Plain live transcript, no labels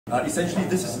Essentially,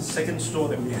 this is the second store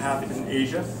that we have in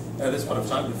Asia at this point of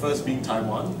time, the first being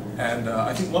Taiwan. And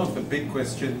I think one of the big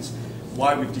questions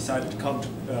why we've decided to come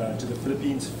to the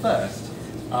Philippines first,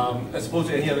 as opposed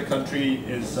to any other country,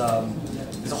 is a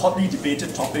hotly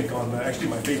debated topic on actually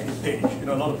my Facebook page. You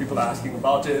know, a lot of people are asking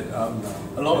about it.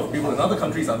 A lot of people in other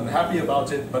countries are unhappy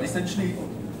about it. But essentially,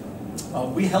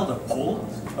 we held a poll,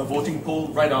 a voting poll,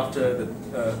 right after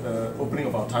the opening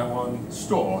of our Taiwan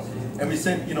store, and we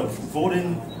said, you know, vote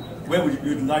in where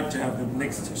you'd like to have the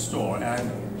next store.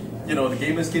 And you know, the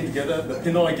gamers came together, the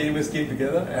Pinoy gamers came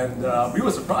together, and we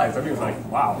were surprised. I mean, it was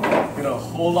like, wow, you know, a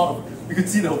whole lot of, you could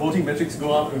see the voting metrics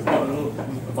go up. It was got a little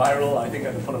viral, I think,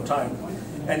 at the point of time.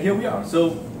 And here we are. So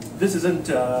this isn't,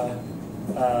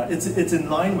 it's in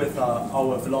line with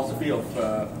our philosophy of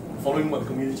following what the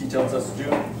community tells us to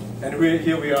do. And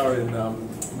here we are in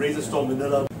Razer store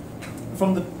Manila.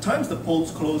 From the times the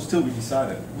polls closed till we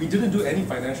decided, we didn't do any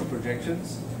financial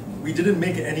projections. We didn't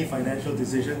make any financial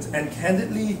decisions, and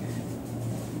candidly,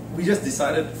 we just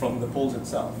decided from the polls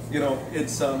itself. You know,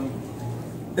 it's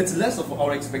less of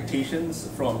our expectations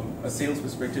from a sales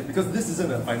perspective, because this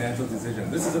isn't a financial decision.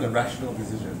 This isn't a rational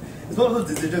decision. It's one of those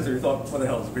decisions where we thought, what the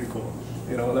hell, it's pretty cool.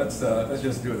 You know, let's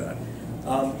just do that.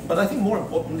 But I think more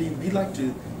importantly, we'd like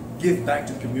to give back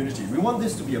to the community. We want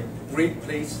this to be a great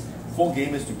place for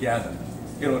gamers to gather,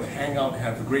 you know, to hang out,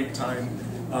 have a great time.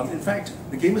 In fact,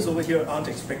 the gamers over here aren't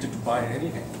expected to buy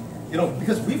anything, you know,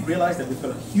 because we've realized that we've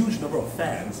got a huge number of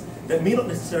fans that may not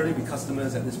necessarily be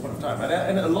customers at this point of time.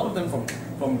 And a lot of them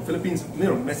from Philippines, you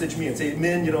know, message me and say,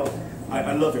 Min, you know,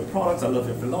 I love your products, I love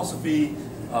your philosophy,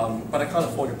 but I can't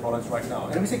afford your products right now.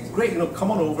 And we say, great, you know, come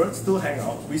on over, still hang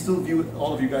out. We still view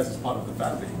all of you guys as part of the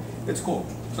family. It's cool.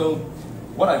 So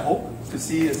what I hope to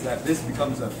see is that this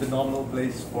becomes a phenomenal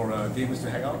place for gamers to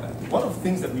hang out at. One of the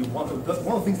things that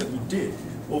we did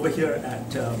over here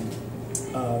at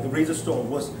the Razer store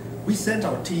was we sent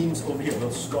our teams over here.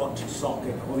 Well, Scott, Sock,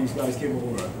 and all these guys came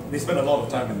over. They spent a lot of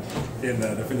time in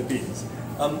the Philippines,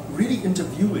 really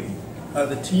interviewing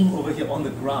the team over here on the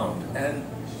ground. And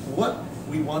what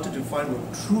we wanted to find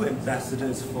were true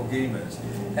ambassadors for gamers.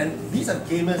 And these are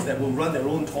gamers that will run their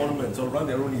own tournaments or run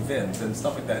their own events and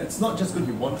stuff like that. It's not just going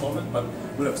to be one tournament, but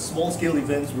we'll have small-scale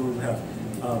events. We'll have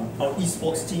our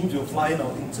esports teams. We'll fly in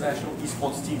our international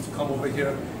esports teams to come over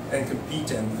here and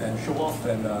compete and show off,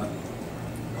 and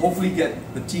hopefully get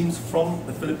the teams from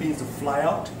the Philippines to fly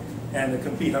out and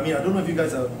compete. I mean, I don't know if you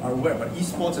guys are aware, but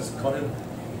esports has gotten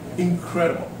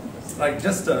incredible. Like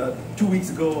just 2 weeks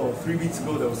ago or 3 weeks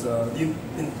ago, there was the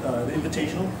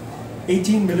Invitational,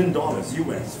 $18 million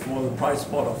US for the prize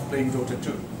spot of playing Dota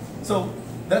 2. So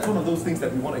that's one of those things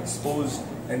that we want to expose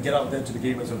and get out there to the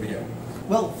gamers over here.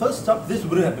 Well, first up, this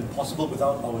wouldn't have been possible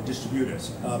without our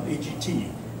distributors, AGT,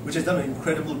 which has done an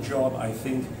incredible job, I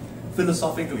think,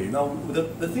 philosophically. Now,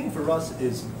 the thing for us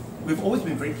is we've always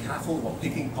been very careful about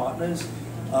picking partners,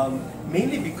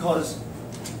 mainly because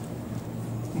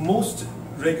most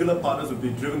regular partners would be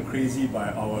driven crazy by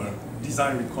our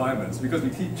design requirements, because we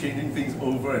keep changing things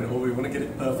over and over. We want to get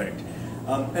it perfect.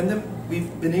 And then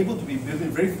we've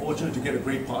been very fortunate to get a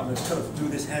great partner to kind of do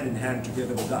this hand in hand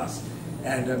together with us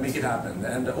and make it happen.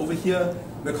 And over here,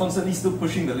 we're constantly still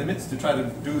pushing the limits to try to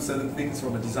do certain things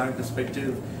from a design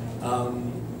perspective.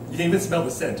 You can even smell the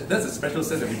scent. That's a special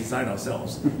scent that we design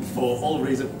ourselves for all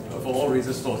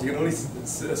Razer stores. You can only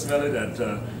smell it at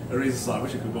a Razer store. I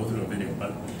wish I could go through a video,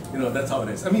 but you know, that's how it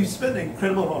is. I mean, we spent an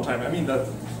incredible amount of time. I mean, the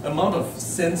amount of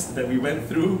scents that we went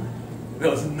through, that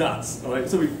was nuts. All right,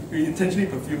 so we intentionally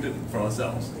perfumed it for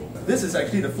ourselves. This is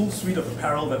actually the full suite of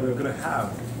apparel that we're going to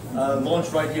have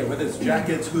launched right here, whether it's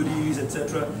jackets, hoodies,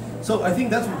 etc. So I think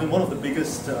that's been one of the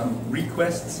biggest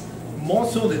requests. More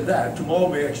so than that, tomorrow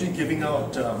we're actually giving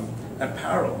out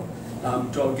apparel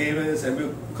to our gamers, and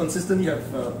we'll consistently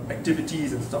have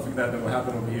activities and stuff like that that will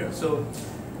happen over here. So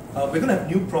we're going to have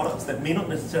new products that may not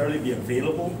necessarily be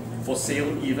available for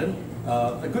sale even.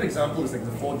 A good example is like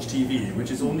the Forge TV,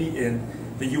 which is only in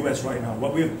the US right now.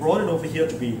 But we've brought it over here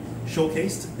to be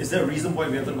showcased. Is there a reason why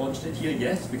we haven't launched it here?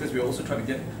 Yes, because we're also trying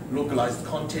to get localized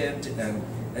content and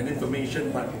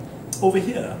information. But over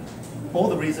here, all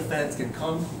the Razer fans can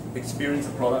come, experience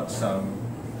the products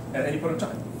at any point in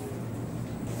time.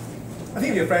 I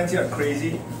think your friends here are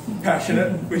crazy,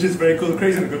 passionate, which is very cool.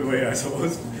 Crazy in a good way, I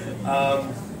suppose.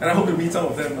 And I hope to meet some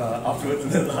of them afterwards in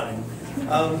the line.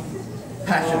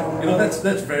 Passionate, you know,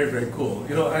 that's very, very cool.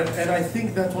 You know, and I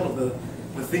think that's one of the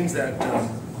things that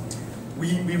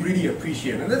we really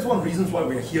appreciate. And that's one of the reasons why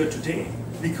we're here today,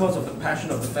 because of the passion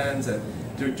of the fans and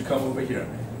to come over here.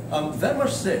 That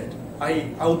much said,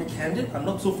 I will be candid, I'm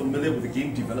not so familiar with the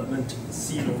game development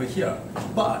scene over here,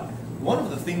 but one of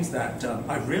the things that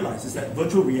I've realized is that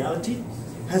virtual reality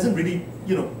hasn't really,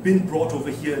 been brought over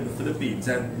here in the Philippines.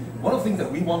 And one of the things that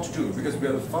we want to do, because we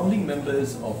are the founding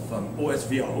members of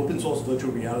OSVR, Open Source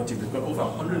Virtual Reality, we've got over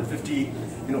 150,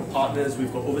 partners.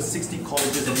 We've got over 60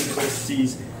 colleges and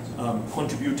universities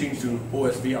contributing to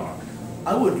OSVR.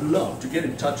 I would love to get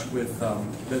in touch with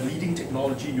the leading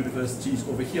technology universities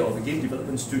over here, or the game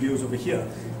development studios over here,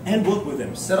 and work with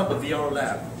them, set up a VR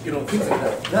lab, things like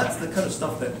that. That's the kind of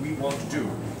stuff that we want to do.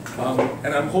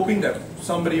 And I'm hoping that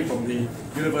somebody from the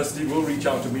university will reach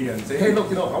out to me and say, hey,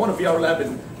 look, I want a VR lab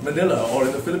in Manila or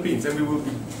in the Philippines, and we will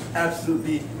be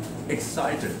absolutely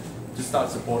excited to start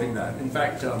supporting that. In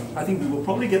fact, I think we will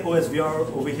probably get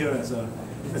OSVR over here as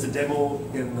a demo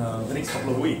in the next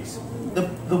couple of weeks.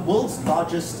 The world's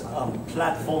largest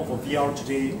platform for VR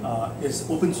today is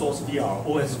open source VR,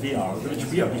 OSVR, which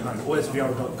we are behind,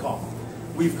 osvr.com.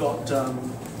 We've got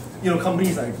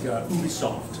companies like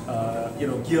Ubisoft,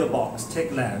 Gearbox,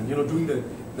 Techland, doing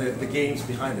the games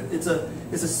behind it. It's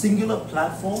a singular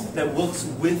platform that works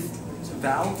with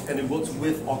Valve and it works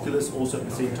with Oculus also at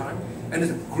the same time, and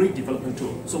it's a great development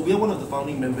tool. So we are one of the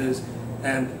founding members,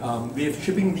 and we're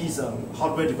shipping these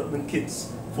hardware development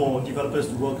kits for developers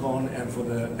to work on and for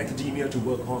the academia to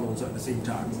work on also at the same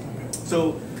time.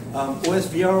 So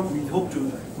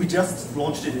OSVR, we just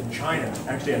launched it in China,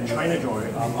 actually at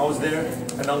ChinaJoy. I was there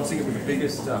announcing it with the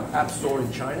biggest app store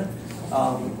in China.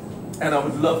 And I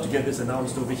would love to get this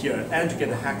announced over here and to get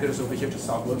the hackers over here to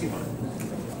start working on it.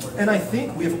 And I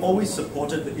think we've always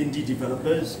supported the indie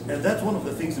developers, and that's one of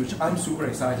the things which I'm super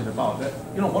excited about. That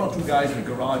one or two guys in a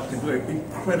garage can do an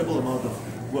incredible amount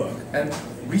of work. And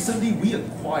recently we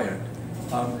acquired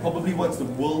probably what's the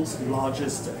world's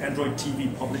largest Android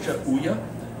TV publisher, Ouya,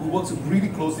 who works really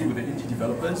closely with the indie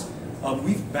developers.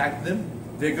 We've backed them.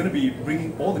 They're going to be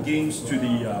bringing all the games to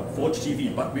the Forge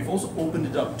TV, but we've also opened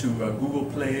it up to Google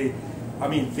Play. I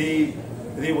mean, they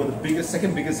were the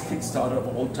second biggest Kickstarter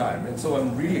of all time, and so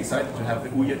I'm really excited to have the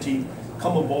Ouya team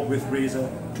come on board with Razer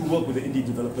to work with the indie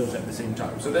developers at the same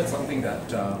time. So that's something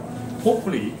that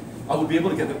hopefully I will be able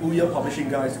to get the Ouya publishing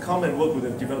guys to come and work with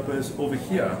the developers over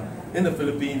here in the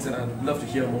Philippines, and I'd love to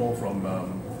hear more from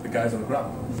the guys on the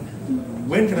ground.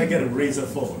 When can I get a Razer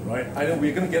phone, right? I know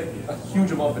we're going to get a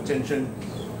huge amount of attention.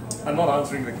 I'm not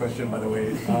answering the question, by the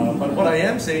way, but what I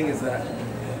am saying is that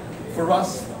for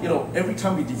us, every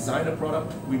time we design a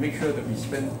product, we make sure that we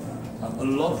spend a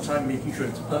lot of time making sure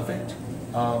it's perfect,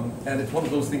 and it's one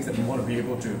of those things that we want to be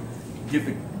able to give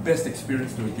the best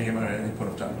experience to a gamer at any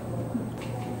point of time.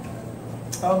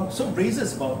 So Razer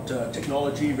is about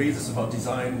technology, Razer is about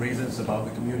design, Razer is about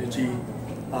the community.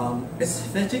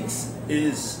 Aesthetics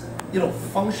is,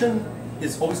 function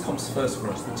always comes first for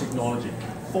us, the technology.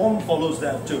 Form follows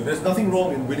that too. There's nothing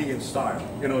wrong in winning in style.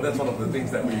 That's one of the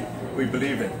things that we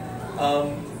believe in.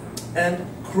 And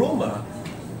Chroma,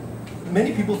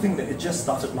 many people think that it just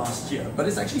started last year, but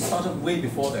it's actually started way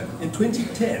before then. In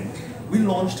 2010, we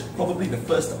launched probably the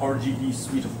first RGB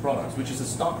suite of products, which is a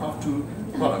StarCraft 2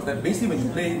 product that basically when you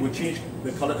play it would change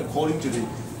the color according to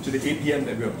the APM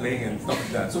that we were playing and stuff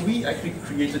like that. So we actually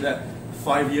created that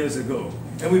 5 years ago,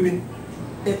 and we've been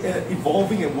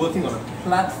evolving and working on a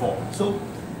platform. So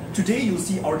today you'll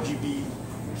see RGB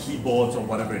keyboards or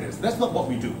whatever it is. That's not what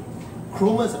we do.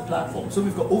 Chroma is a platform, so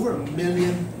we've got over 1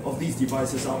 million of these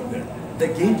devices out there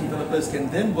that game developers can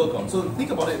then work on. So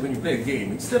think about it when you play a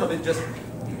game, instead of it just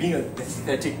being an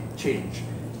aesthetic change.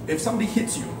 If somebody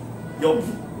hits you, your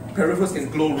peripherals can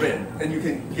glow red, and you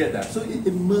can get that. So it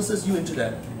immerses you into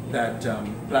that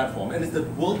platform, and it's the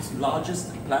world's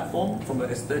largest platform from an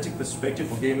aesthetic perspective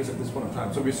for gamers at this point in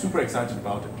time. So we're super excited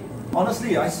about it.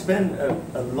 Honestly, I spend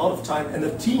a lot of time, and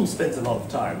the team spends a lot of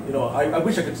time. I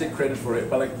wish I could take credit for it,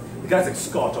 but like the guys like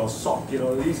Scott or Sock,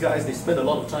 these guys, they spend a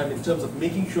lot of time in terms of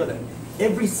making sure that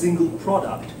every single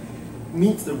product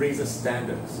meets the Razer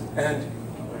standards.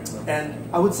 And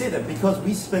I would say that because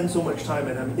we spend so much time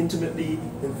and I'm intimately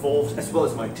involved, as well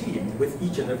as my team, with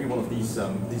each and every one of these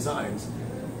designs,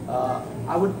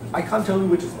 I can't tell you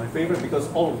which is my favorite because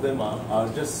all of them are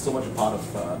just so much a part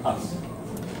of us.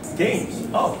 Games.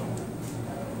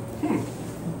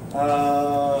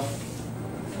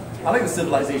 I like the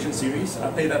Civilization series.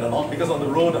 I play that a lot because on the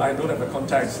road I don't have the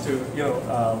contacts to,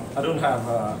 I don't have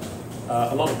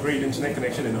a lot of great internet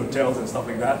connection in hotels and stuff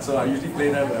like that. So I usually play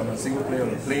that when I'm a single player on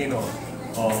a plane or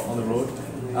on the road.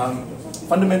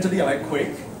 Fundamentally, I like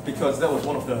Quake because that was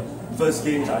one of the first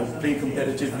games I played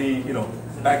competitively,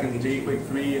 back in the day, Quake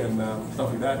 3 and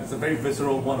stuff like that. It's a very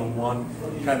visceral one-on-one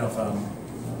kind of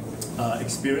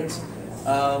experience.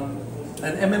 And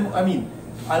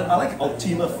I like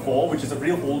Ultima 4, which is a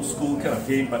real old school kind of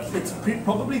game, but it's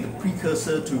probably the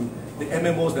precursor to the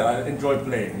MMOs that I enjoy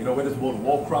playing, you know, whether it's World of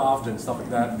Warcraft and stuff like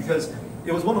that, because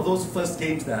it was one of those first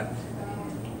games that,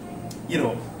 you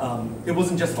know, it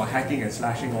wasn't just for hacking and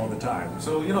slashing all the time.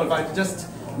 So, you know, if I just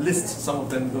list some of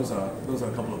them, those are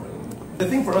a couple of them. The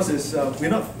thing for us is we're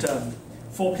not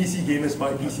for PC gamers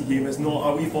by PC gamers, nor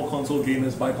are we for console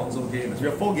gamers by console gamers. We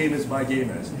are for gamers by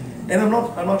gamers. And I'm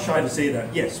not shy to say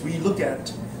that, yes, we look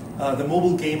at the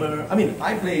mobile gamer. I mean,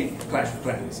 I play Clash of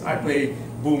Clans, I play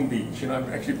Boom Beach, you know,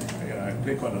 I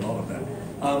play quite a lot of that.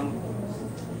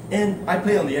 And I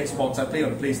play on the Xbox, I play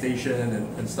on the PlayStation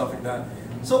and stuff like that.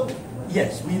 So,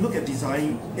 yes, we look at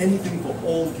designing anything for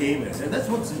all gamers, and that's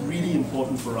what's really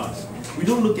important for us. We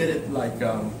don't look at it like,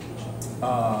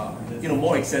 you know,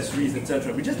 more accessories,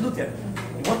 etc. We just look at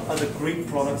what are the great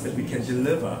products that we can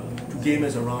deliver to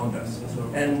gamers around us.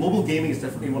 And mobile gaming is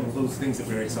definitely one of those things that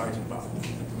we're excited about.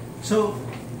 So,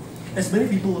 as many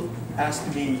people ask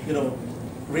me, you know,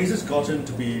 Razer's gotten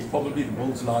to be probably the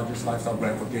world's largest lifestyle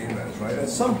brand for gamers, right? At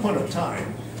some point of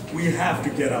time, we have to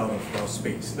get out of our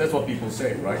space. That's what people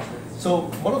say, right? So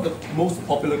one of the most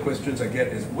popular questions I get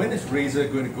is, when is Razer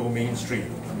going to go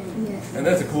mainstream? Yes. And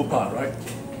that's the cool part, right?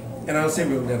 And I'll say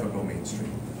we'll never go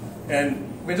mainstream.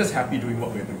 And we're just happy doing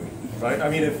what we're doing, right? I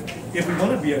mean, if we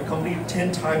want to be a company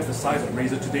 10 times the size of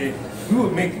Razer today, we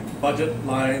would make budget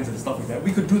lines and stuff like that.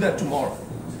 We could do that tomorrow.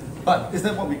 But is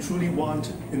that what we truly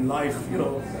want in life? You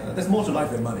know, there's more to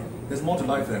life than money. There's more to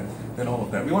life than all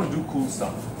of that. We want to do cool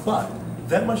stuff. But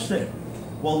that much said,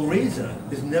 while Razer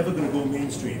is never going to go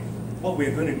mainstream, what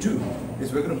we're going to do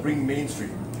is we're going to bring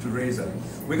mainstream to Razer.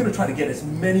 We're going to try to get as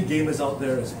many gamers out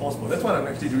there as possible. That's why I'm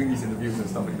actually doing these interviews and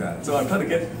stuff like that. So I'm trying to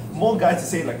get more guys to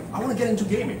say, like, I want to get into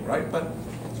gaming, right? But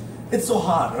it's so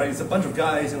hard, right? It's a bunch of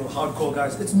guys, you know, hardcore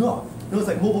guys. It's not. You know, it's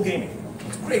like mobile gaming.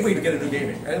 It's a great way to get into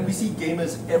gaming. And we see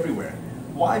gamers everywhere.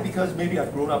 Why? Because maybe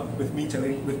I've grown up with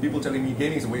people telling me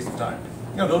gaming is a waste of time.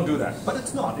 You know, don't do that. But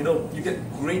it's not. You know, you get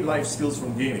great life skills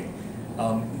from gaming.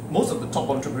 Most of the top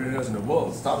entrepreneurs in the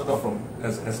world started off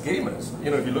as gamers.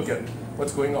 You know, if you look at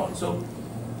what's going on. So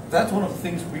that's one of the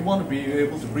things we want to be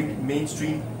able to bring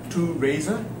mainstream to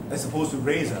Razer, as opposed to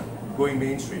Razer going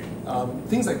mainstream.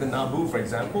 Things like the Nabu, for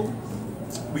example,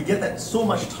 we get that so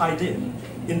much tied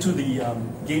into the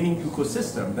gaming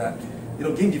ecosystem that, you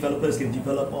know, game developers can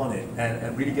develop on it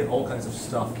and really get all kinds of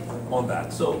stuff on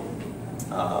that. So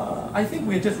I think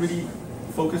we're just really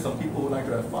focused on people who like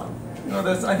to have fun. You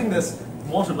know, I think there's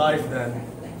more to life than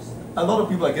a lot of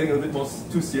people are getting a bit more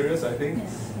too serious. I think.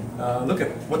 Look at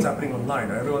what's happening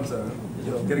online. Everyone's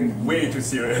you know, getting way too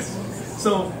serious.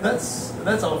 So that's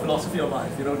our philosophy of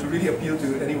life. You know, to really appeal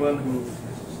to anyone who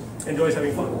enjoys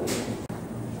having fun.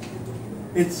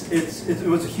 It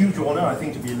was a huge honor, I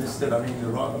think, to be listed. I mean,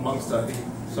 amongst I think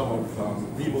some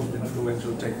of the most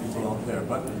influential tech people out there.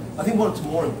 But I think what's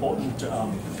more important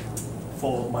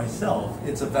for myself,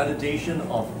 it's a validation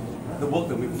of the work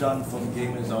that we've done for the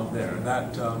gamers out there.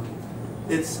 That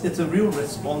it's a real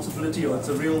responsibility, or it's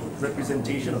a real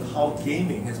representation of how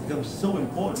gaming has become so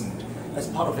important as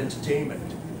part of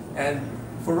entertainment. And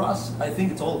for us, I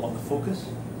think it's all about the focus.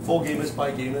 For gamers,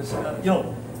 by gamers. You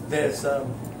know, there's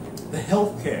the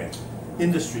healthcare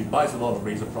industry buys a lot of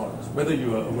Razer products, whether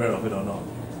you are aware of it or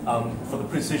not, for the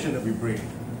precision that we bring.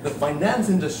 The finance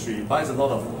industry buys a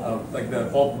lot of like the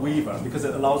Bob Weaver, because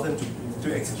it allows them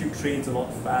to execute trades a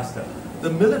lot faster. The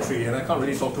military, and I can't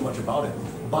really talk too much about it,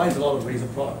 buys a lot of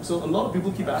Razer products. So a lot of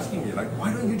people keep asking me, like,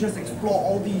 why don't you just explore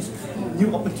all these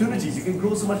new opportunities? You can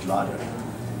grow so much larger.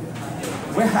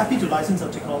 We're happy to license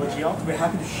our technology out. We're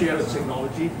happy to share the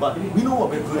technology, but we know what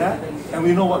we're good at, and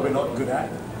we know what we're not good at,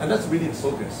 and that's really the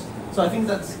focus. So I think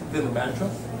that's the mantra: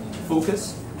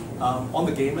 focus on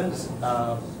the gamers,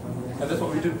 and that's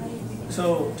what we do.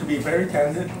 So to be very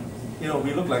candid, you know,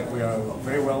 we look like we are a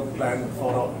very well planned,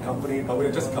 thought out company, but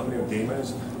we're just a company of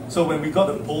gamers. So when we got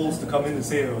the polls to come in and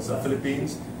say it was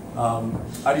Philippines,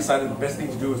 I decided the best thing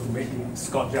to do was to make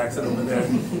Scott Jackson over there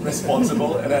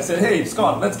responsible. And I said, hey,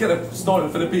 Scott, let's get a store in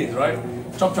the Philippines, right?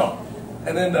 Chop chop.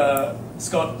 And then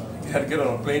Scott had to get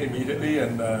on a plane immediately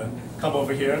and come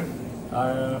over here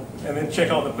and then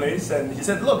check out the place. And he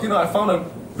said, look, you know, I found a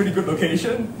pretty good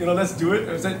location. You know, let's do it.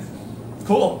 And I said,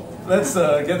 cool, let's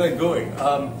get that going.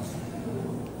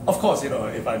 Of course, you know,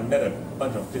 if I met a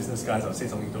bunch of business guys, I'd say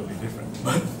something totally different.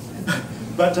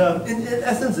 But in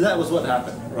essence, that was what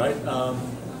happened, right?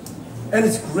 And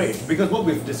it's great, because what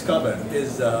we've discovered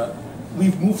is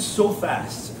we've moved so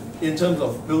fast in terms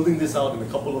of building this out in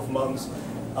a couple of months.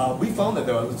 We found that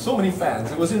there were so many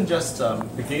fans. It wasn't just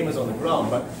the gamers on the ground,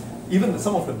 but even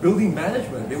some of the building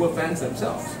management, they were fans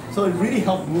themselves. So it really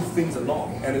helped move things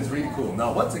along, and it's really cool.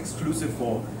 Now, what's exclusive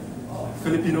for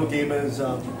Filipino gamers?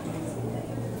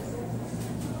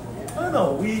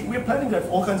 No. We're planning to have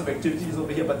all kinds of activities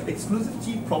over here, but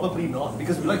exclusivity probably not,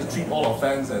 because we like to treat all our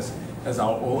fans as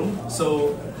our own.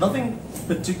 So nothing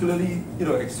particularly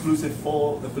exclusive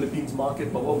for the Philippines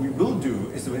market, but what we will do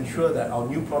is to ensure that our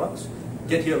new products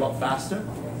get here a lot faster,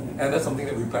 and that's something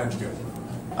that we plan to do.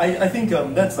 I think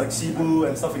that's like Cebu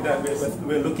and stuff like that.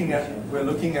 We're looking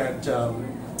at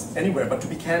anywhere, but to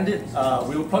be candid,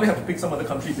 we will probably have to pick some other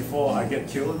country before I get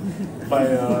killed by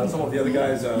some of the other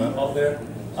guys out there.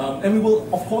 And we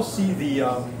will, of course, see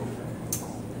the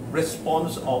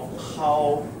response of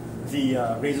how the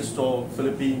Razer Store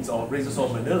Philippines or Razer Store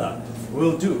Manila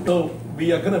will do. So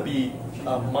we are going to be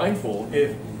mindful.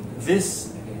 If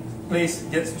this place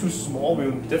gets too small,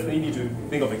 we'll definitely need to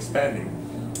think of expanding.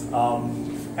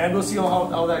 And we'll see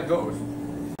how that goes.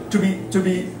 To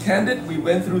be candid, we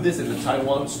went through this in the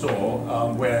Taiwan store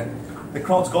where the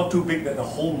crowds got too big that the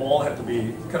whole mall had to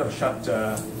be kind of shut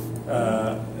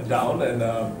down,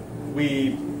 and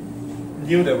we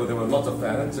knew there were lots of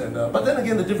fans. And but then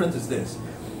again, the difference is this: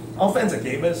 our fans are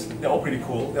gamers. They're all pretty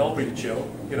cool. They're all pretty chill.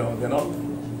 They're not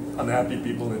unhappy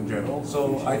people in general.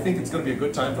 So I think it's going to be a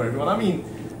good time for everyone. I mean,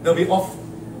 there'll be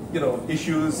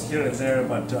issues here and there,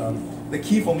 but the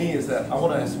key for me is that I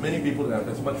want as many people to have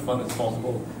as much fun as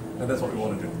possible, and that's what we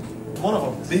want to do. One of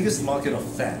our biggest market of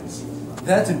fans.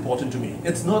 That's important to me.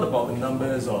 It's not about the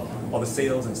numbers or the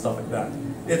sales and stuff like that.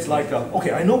 It's like,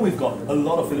 okay, I know we've got a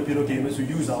lot of Filipino gamers who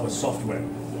use our software,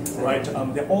 right?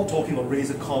 They're all talking on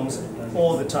Razer comms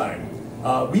all the time.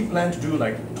 We plan to do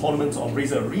like tournaments on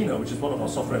Razer Arena, which is one of our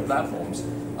software platforms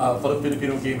for the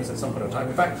Filipino gamers at some point of time.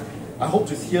 In fact, I hope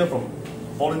to hear from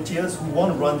volunteers who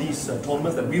want to run these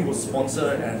tournaments that we will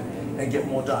sponsor and get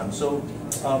more done. So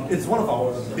it's one of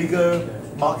our bigger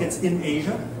markets in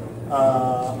Asia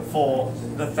for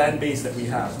the fan base that we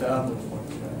have.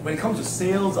 When it comes to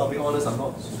sales, I'll be honest, I'm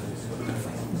not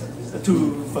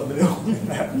too familiar with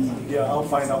that. Yeah, I'll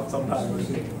find out sometime.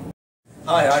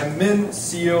 Hi, I'm Min,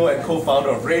 CEO and co-founder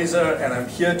of Razer, and I'm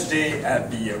here today at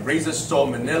the Razer Store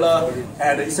Manila.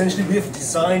 And essentially, we have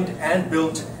designed and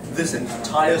built this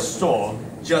entire store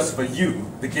just for you,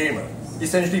 the gamer.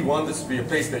 Essentially, we want this to be a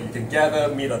place that you can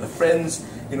gather, meet other friends,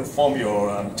 form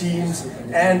your teams,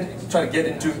 and try to get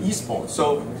into esports.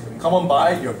 So come on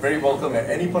by. You're very welcome at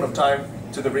any point of time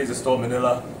to the Razer Store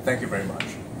Manila. Thank you very much.